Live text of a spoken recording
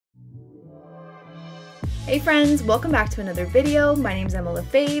Hey friends, welcome back to another video. My name's Emma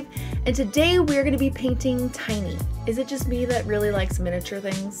Lefebvre, and today we're going to be painting tiny. Is it just me that really likes miniature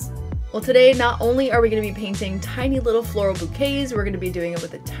things? Well, today not only are we going to be painting tiny little floral bouquets, we're going to be doing it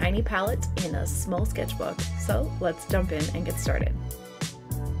with a tiny palette in a small sketchbook. So let's jump in and get started.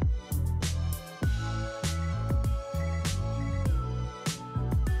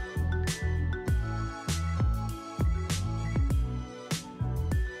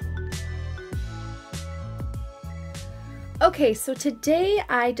 Okay, so today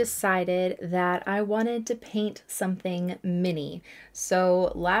I decided that I wanted to paint something mini.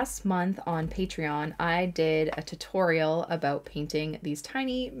 So last month on Patreon, I did a tutorial about painting these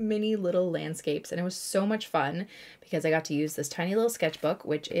tiny mini little landscapes, and it was so much fun because I got to use this tiny little sketchbook,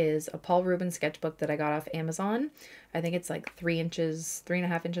 which is a Paul Rubens sketchbook that I got off Amazon. I think it's like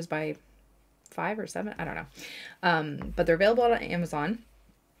 3.5 inches by 5 or 7, I don't know. But they're available on Amazon.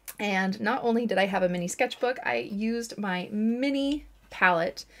 And not only did I have a mini sketchbook, I used my mini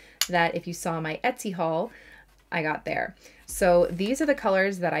palette that if you saw my Etsy haul, I got there. So these are the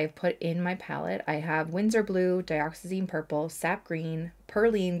colors that I've put in my palette. I have Winsor blue, dioxazine purple, sap green,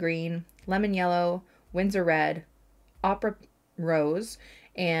 perylene green, lemon yellow, Winsor red, opera rose,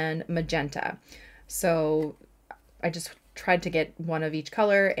 and magenta. So I just tried to get one of each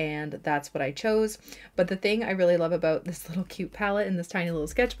color, and that's what I chose. But the thing I really love about this little cute palette in this tiny little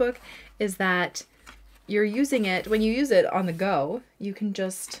sketchbook is that you're using it, when you use it on the go, you can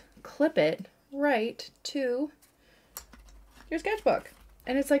just clip it right to your sketchbook.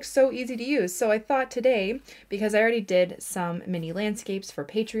 And it's like so easy to use. So I thought today, because I already did some mini landscapes for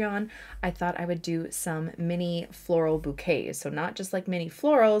Patreon, I thought I would do some mini floral bouquets. So not just like mini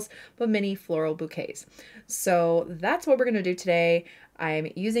florals, but mini floral bouquets. So that's what we're going to do today.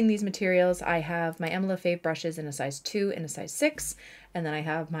 I'm using these materials. I have my Emma Lefebvre brushes in a size 2 and a size 6. And then I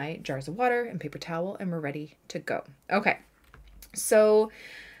have my jars of water and paper towel, and we're ready to go. Okay, so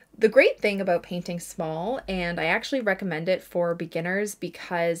the great thing about painting small, and I actually recommend it for beginners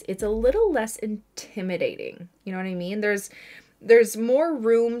because it's a little less intimidating. You know what I mean? There's more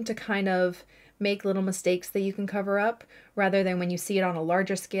room to kind of make little mistakes that you can cover up, rather than when you see it on a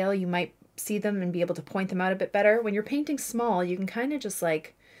larger scale, you might see them and be able to point them out a bit better. When you're painting small, you can kind of just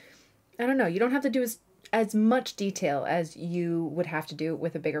like, I don't know, you don't have to do as much detail as you would have to do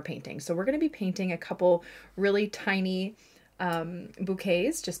with a bigger painting. So we're going to be painting a couple really tiny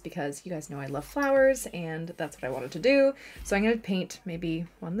bouquets, just because you guys know I love flowers and that's what I wanted to do. So I'm going to paint maybe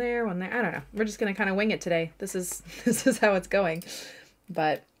one there, one there. I don't know. We're just going to kind of wing it today. This is how it's going.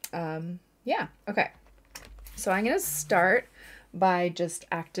 But yeah, okay. So I'm going to start by just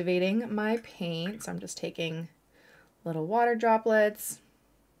activating my paint. So I'm just taking little water droplets,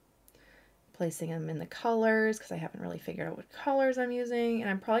 placing them in the colors because I haven't really figured out what colors I'm using, and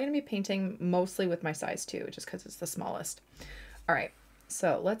I'm probably going to be painting mostly with my size 2 just because it's the smallest. All right,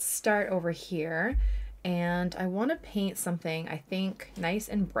 so let's start over here, and I want to paint something I think nice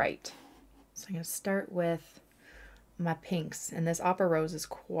and bright. So I'm going to start with my pinks, and this opera rose is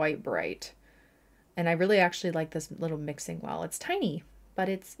quite bright, and I really actually like this little mixing well. It's tiny, but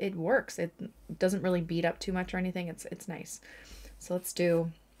it works. It doesn't really beat up too much or anything. It's nice. So let's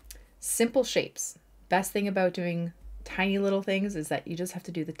do simple shapes. Best thing about doing tiny little things is that you just have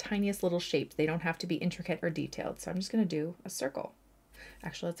to do the tiniest little shapes. They don't have to be intricate or detailed. So I'm just going to do a circle.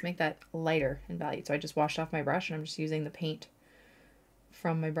 Actually, let's make that lighter in value. So I just washed off my brush, and I'm just using the paint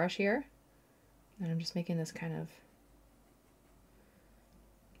from my brush here. And I'm just making this kind of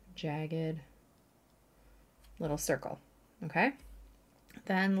jagged little circle. Okay.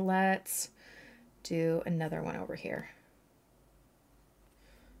 Then let's do another one over here.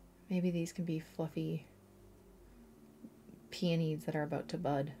 Maybe these can be fluffy peonies that are about to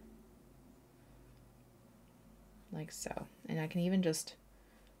bud. Like so. And I can even just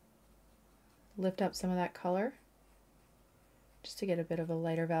lift up some of that color just to get a bit of a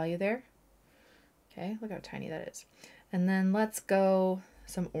lighter value there. Okay, look how tiny that is. And then let's go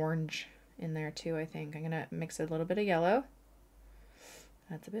some orange in there too, I think. I'm going to mix a little bit of yellow.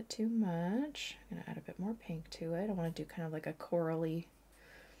 That's a bit too much. I'm going to add a bit more pink to it. I want to do kind of like a corally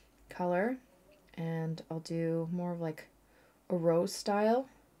color, and I'll do more of like a rose style.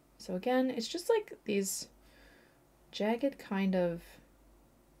 So again, it's just like these jagged kind of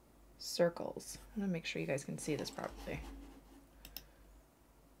circles. I'm gonna make sure you guys can see this properly.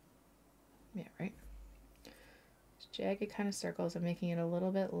 Yeah, right. It's jagged kind of circles. I'm making it a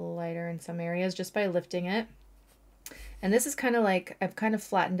little bit lighter in some areas just by lifting it. And this is kind of like, I've kind of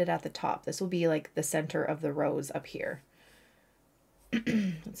flattened it at the top. This will be like the center of the rose up here.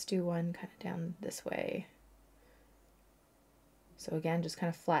 Let's do one kind of down this way. So again, just kind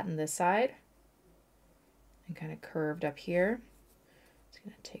of flatten this side. and kind of curved up here. It's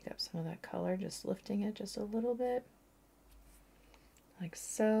going to take up some of that color, just lifting it just a little bit, like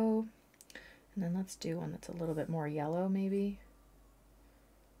so. And then let's do one that's a little bit more yellow, maybe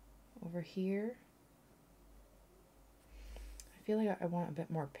over here. I feel like I want a bit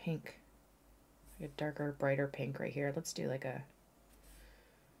more pink, like a darker, brighter pink right here. Let's do like a,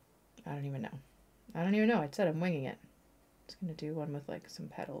 I don't even know. I don't even know. I said I'm winging it. It's going to do one with like some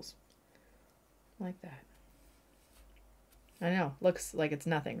petals like that. I know, looks like it's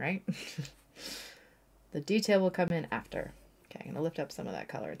nothing, right? The detail will come in after. Okay, I'm going to lift up some of that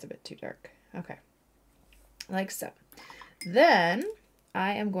color. It's a bit too dark. Okay, like so. Then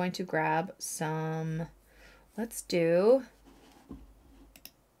I am going to grab some, let's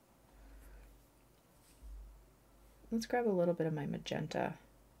grab a little bit of my magenta.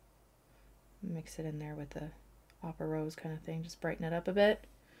 Mix it in there with the opera rose kind of thing, just brighten it up a bit.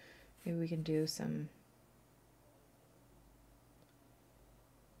 Maybe we can do some,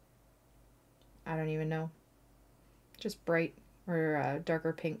 I don't even know, just bright or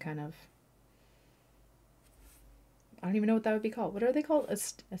darker pink kind of. I don't even know what that would be called. What are they called? A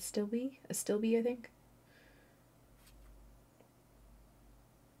stilby, I think.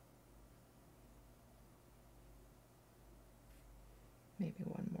 Maybe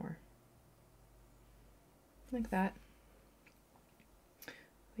one more. Like that.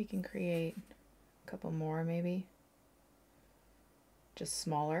 We can create a couple more maybe. Just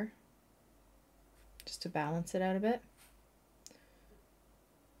smaller. Just to balance it out a bit.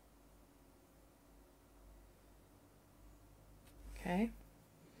 Okay.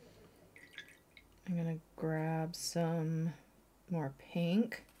 I'm gonna grab some more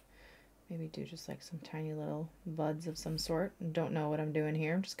pink. Maybe do just like some tiny little buds of some sort. Don't know what I'm doing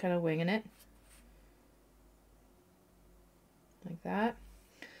here. I'm just kind of winging it. Like that.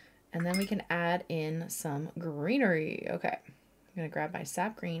 And then we can add in some greenery. Okay. I'm gonna grab my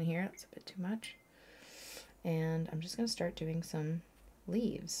sap green here. That's a bit too much. And I'm just gonna start doing some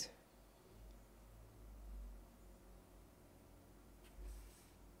leaves.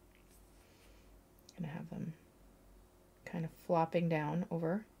 Gonna have them kind of flopping down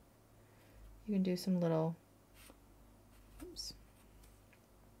over. You can do some little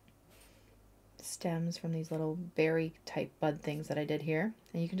stems from these little berry type bud things that I did here.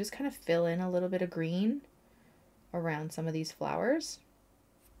 And you can just kind of fill in a little bit of green around some of these flowers.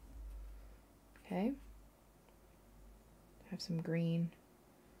 Okay. Have some green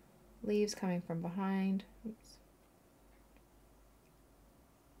leaves coming from behind. Oops.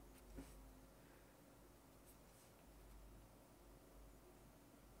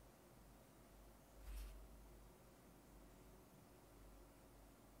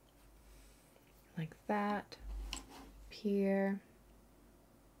 Like that. Up here.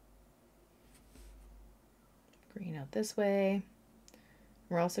 Green out this way.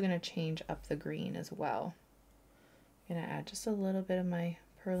 We're also going to change up the green as well. I'm going to add just a little bit of my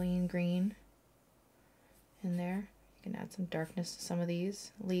perylene green in there. You can add some darkness to some of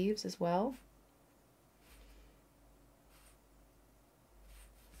these leaves as well.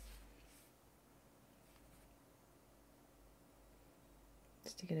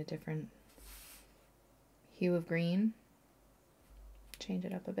 Just to get a different hue of green. Change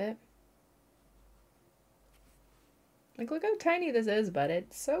it up a bit. Like, look how tiny this is, but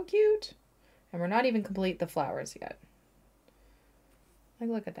it's so cute. And we're not even complete the flowers yet. Like,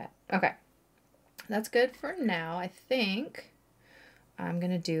 look at that. Okay. That's good for now. I think I'm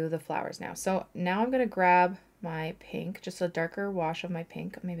going to do the flowers now. So now I'm going to grab my pink, just a darker wash of my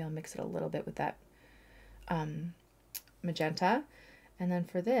pink. Maybe I'll mix it a little bit with that magenta. And then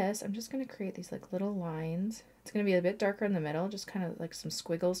for this, I'm just going to create these like little lines. It's going to be a bit darker in the middle, just kind of like some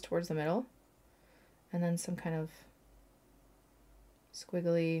squiggles towards the middle. And then some kind of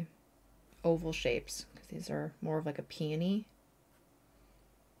squiggly oval shapes, because these are more of like a peony,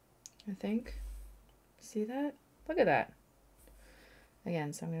 I think. See that? Look at that.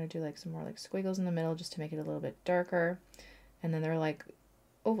 Again, so I'm going to do like some more like squiggles in the middle just to make it a little bit darker. And then they're like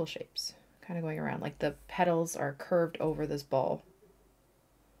oval shapes, kind of going around. Like the petals are curved over this ball.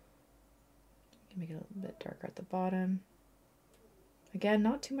 You can make it a little bit darker at the bottom. Again,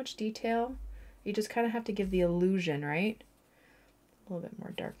 not too much detail. You just kind of have to give the illusion, right? A little bit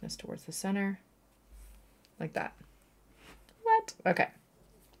more darkness towards the center. Like that. What? Okay.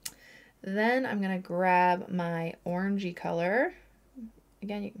 Then I'm going to grab my orangey color.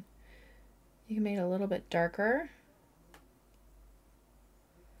 Again, you can make it a little bit darker.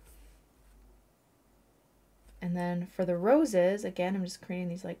 And then for the roses, again, I'm just creating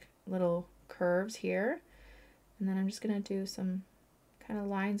these like little curves here. And then I'm just going to do some kind of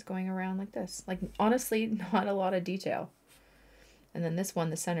lines going around like this. Like, honestly, not a lot of detail. And then this one,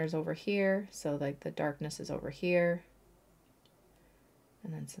 the center's over here, so like the darkness is over here.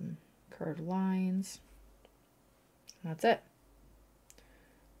 And then some curved lines. And that's it.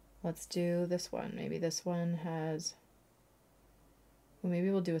 Let's do this one. Maybe this one has, well, maybe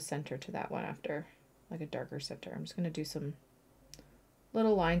we'll do a center to that one after, like a darker center. I'm just going to do some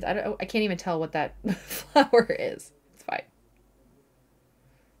little lines. I can't even tell what that flower is. It's fine.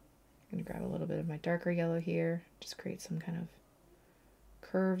 I'm going to grab a little bit of my darker yellow here. Just create some kind of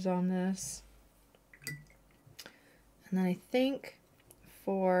curves on this. And then I think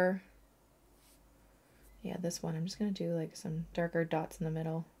for, yeah, this one, I'm just going to do like some darker dots in the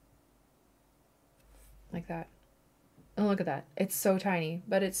middle. Like that. Oh, look at that. It's so tiny,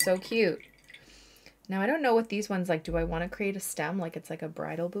 but it's so cute. Now, I don't know what these ones like. Do I want to create a stem? Like it's like a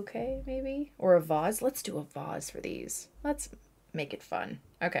bridal bouquet, maybe? Or a vase? Let's do a vase for these. Let's make it fun.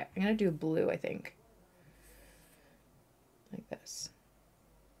 Okay, I'm going to do blue, I think. Like this.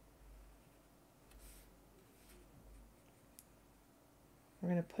 We're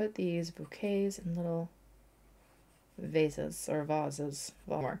going to put these bouquets in little vases or vases.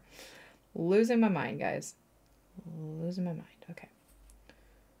 More. Losing my mind, guys. Losing my mind. Okay.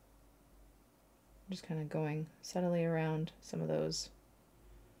 I'm just kind of going subtly around some of those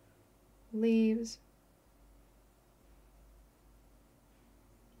leaves.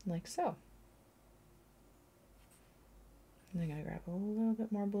 Like so. And I'm going to grab a little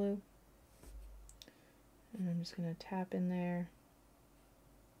bit more blue. And I'm just going to tap in there.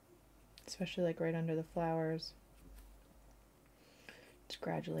 Especially like right under the flowers. Just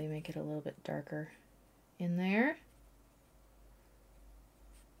gradually make it a little bit darker in there.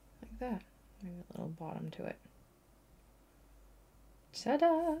 Like that. Maybe a little bottom to it.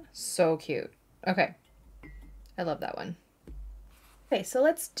 Ta-da! So cute. Okay. I love that one. Okay, so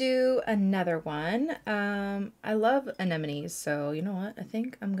let's do another one. I love anemones, so you know what? I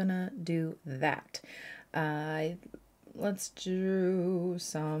think I'm gonna do that. Let's do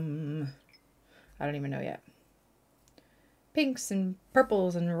some, I don't even know yet. Pinks and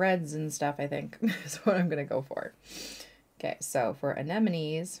purples and reds and stuff, I think, is what I'm going to go for. Okay, so for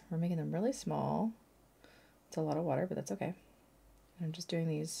anemones, we're making them really small. It's a lot of water, but that's okay. I'm just doing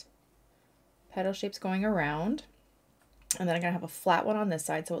these petal shapes going around. And then I'm going to have a flat one on this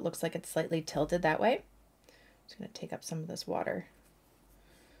side so it looks like it's slightly tilted that way. I'm just going to take up some of this water.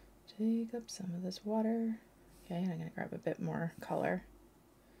 Take up some of this water. Okay, and I'm going to grab a bit more color.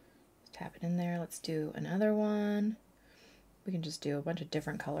 Just tap it in there. Let's do another one. We can just do a bunch of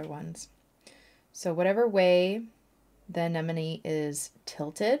different color ones. So whatever way the anemone is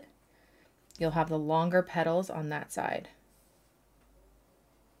tilted, you'll have the longer petals on that side.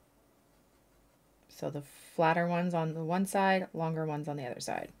 So the flatter ones on the one side, longer ones on the other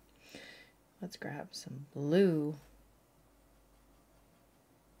side. Let's grab some blue.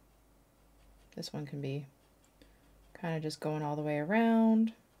 This one can be kind of just going all the way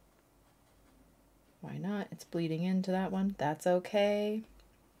around. Why not? It's bleeding into that one. That's okay.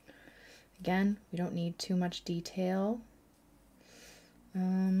 Again, we don't need too much detail.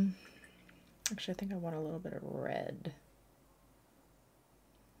 Actually, I think I want a little bit of red.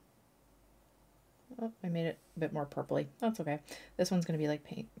 Oh, I made it a bit more purpley. That's okay. This one's going to be like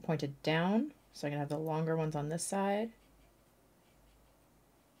pointed down. So I'm going to have the longer ones on this side.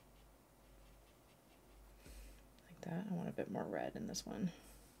 Like that. I want a bit more red in this one.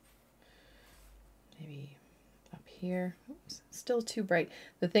 Maybe up here. Oops, still too bright.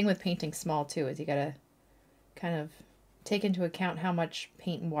 The thing with painting small too is you gotta kind of take into account how much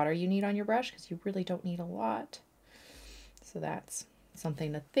paint and water you need on your brush, because you really don't need a lot. So that's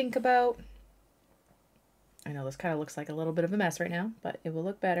something to think about. I know this kind of looks like a little bit of a mess right now, but it will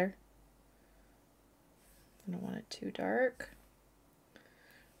look better. I don't want it too dark.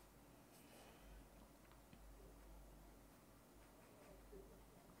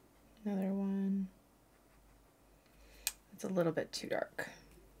 Another one. It's a little bit too dark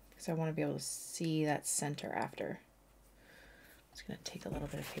because I want to be able to see that center after. I'm just going to take a little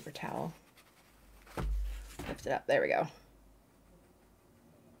bit of paper towel, lift it up. There we go.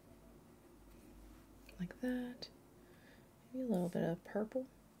 Like that. Maybe a little bit of purple.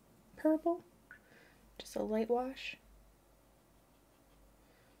 Purple. Just a light wash.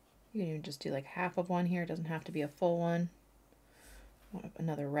 You can even just do like half of one here. It doesn't have to be a full one. I want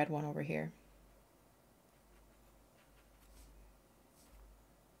another red one over here.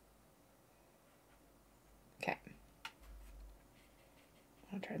 Okay.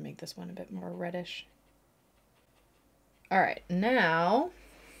 I'll try to make this one a bit more reddish. All right, now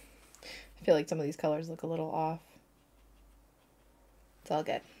I feel like some of these colors look a little off. It's It's all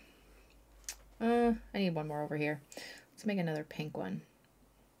good. I need one more over here. Let's make another pink one.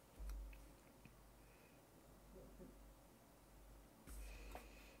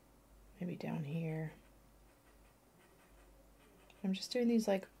 Maybe down here. I'm just doing these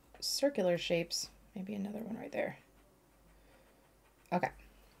like circular shapes. Maybe another one right there. Okay.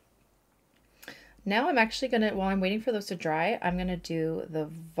 Now I'm actually gonna, while I'm waiting for those to dry, I'm gonna do the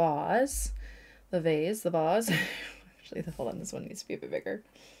vase. Actually, hold on, this one needs to be a bit bigger.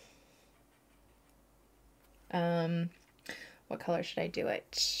 What color should I do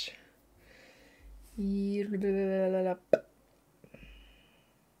it?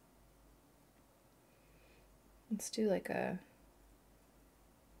 Let's do like a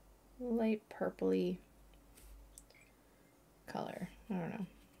light purpley color. I don't know.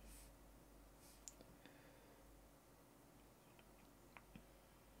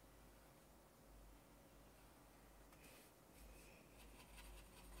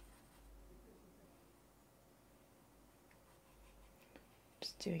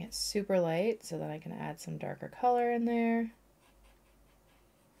 Just doing it super light so that I can add some darker color in there.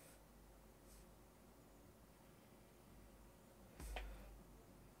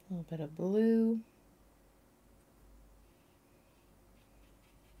 A little bit of blue.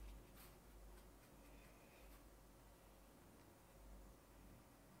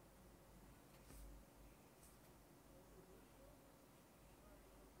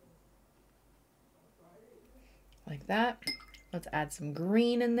 Like that. Let's add some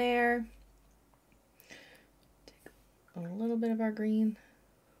green in there. Take a little bit of our green.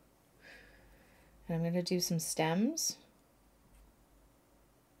 And I'm going to do some stems.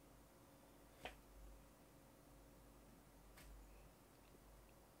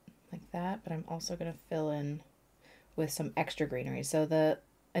 Like that, but I'm also going to fill in with some extra greenery. So the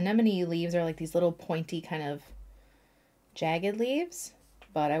anemone leaves are like these little pointy kind of jagged leaves,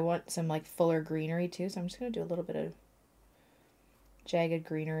 but I want some like fuller greenery too. So I'm just going to do a little bit of jagged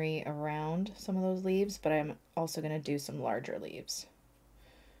greenery around some of those leaves, but I'm also going to do some larger leaves.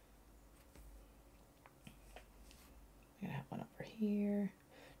 I'm going to have one over here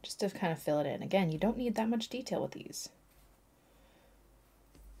just to kind of fill it in. Again, you don't need that much detail with these.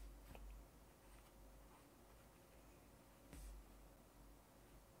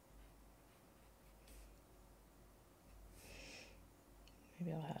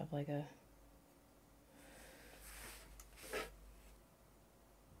 Maybe I'll have like a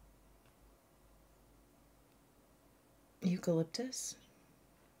eucalyptus.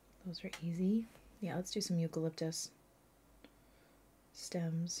 Those are easy. Yeah, let's do some eucalyptus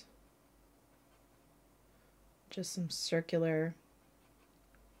stems. Just some circular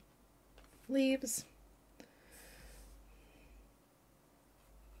leaves.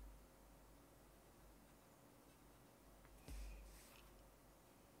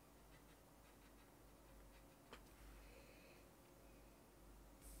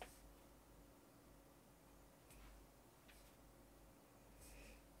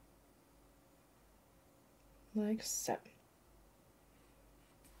 Like so.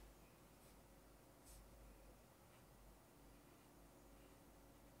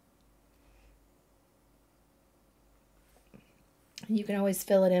 You can always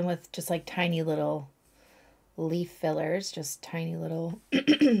fill it in with just like tiny little leaf fillers, just tiny little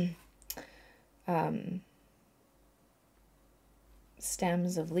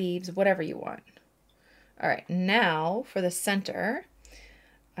stems of leaves, whatever you want. All right, now for the center,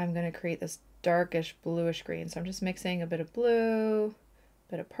 I'm going to create this darkish bluish green. So I'm just mixing a bit of blue,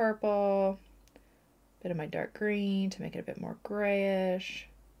 a bit of purple, a bit of my dark green to make it a bit more grayish,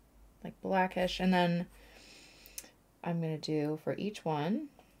 like blackish. And then I'm going to do for each one,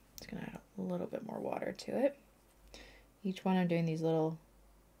 it's going to add a little bit more water to it. Each one I'm doing these little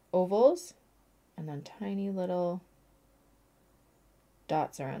ovals and then tiny little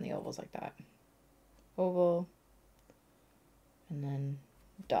dots around the ovals like that. Oval and then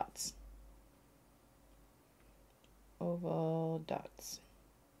dots. Oval, dots.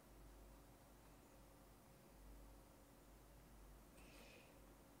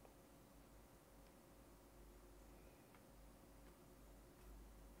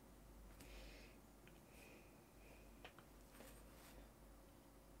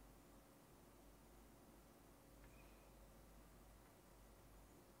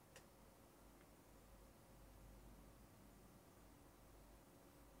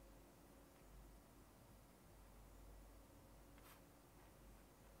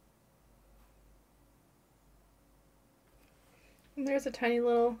 And there's a tiny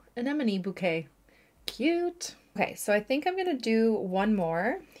little anemone bouquet. cute. Okay, so I think I'm gonna do one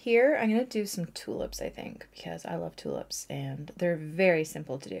more. Here, I'm gonna do some tulips, I think, because I love tulips and they're very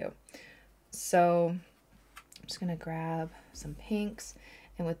simple to do. So I'm just gonna grab some pinks,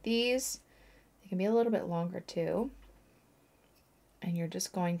 and with these, they can be a little bit longer too. And you're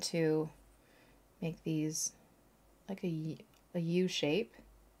just going to make these like a U shape,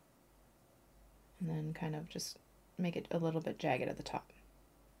 and then kind of just make it a little bit jagged at the top.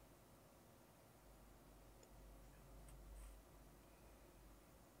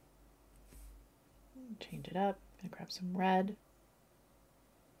 Change it up. I'm gonna grab some red.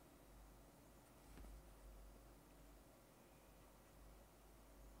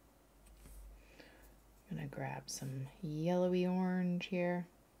 I'm gonna grab some yellowy orange here.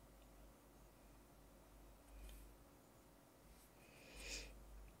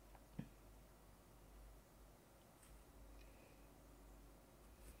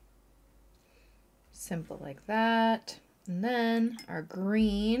 Simple like that. And then our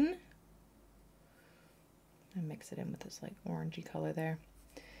green. I mix it in with this like orangey color there.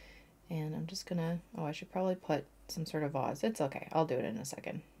 And I'm just gonna, oh, I should probably put some sort of vase. It's okay, I'll do it in a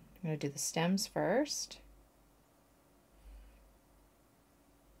second. I'm gonna do the stems first.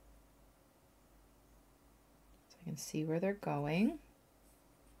 So I can see where they're going.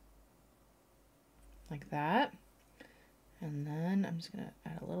 Like that. And then I'm just gonna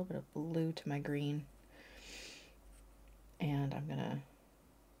add a little bit of blue to my green. And I'm gonna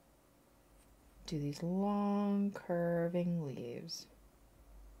do these long curving leaves.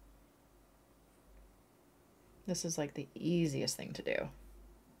 This is like the easiest thing to do. You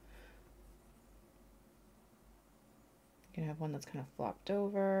can have one that's kind of flopped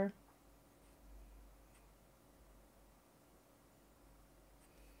over.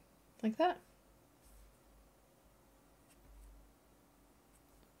 Like that.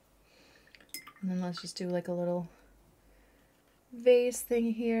 And then let's just do like a little vase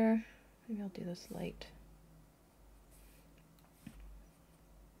thing here. Maybe I'll do this light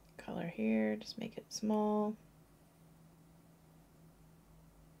color here, just make it small.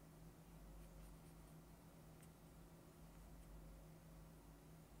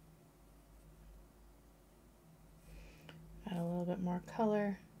 Add a little bit more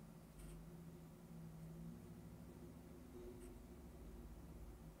color.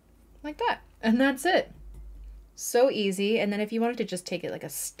 Like that. And that's it. So easy. And then if you wanted to just take it like a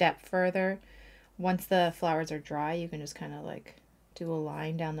step further, once the flowers are dry, you can just kind of like do a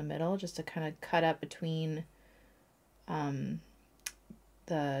line down the middle just to kind of cut up between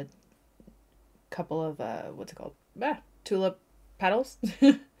the couple of what's it called? Tulip petals.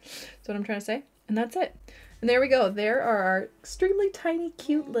 That's what I'm trying to say. And that's it. And there we go. There are our extremely tiny,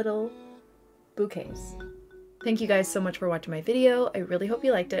 cute little bouquets. Thank you guys so much for watching my video. I really hope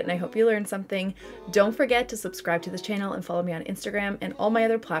you liked it and I hope you learned something. Don't forget to subscribe to this channel and follow me on Instagram and all my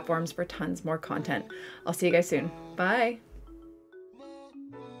other platforms for tons more content. I'll see you guys soon. Bye.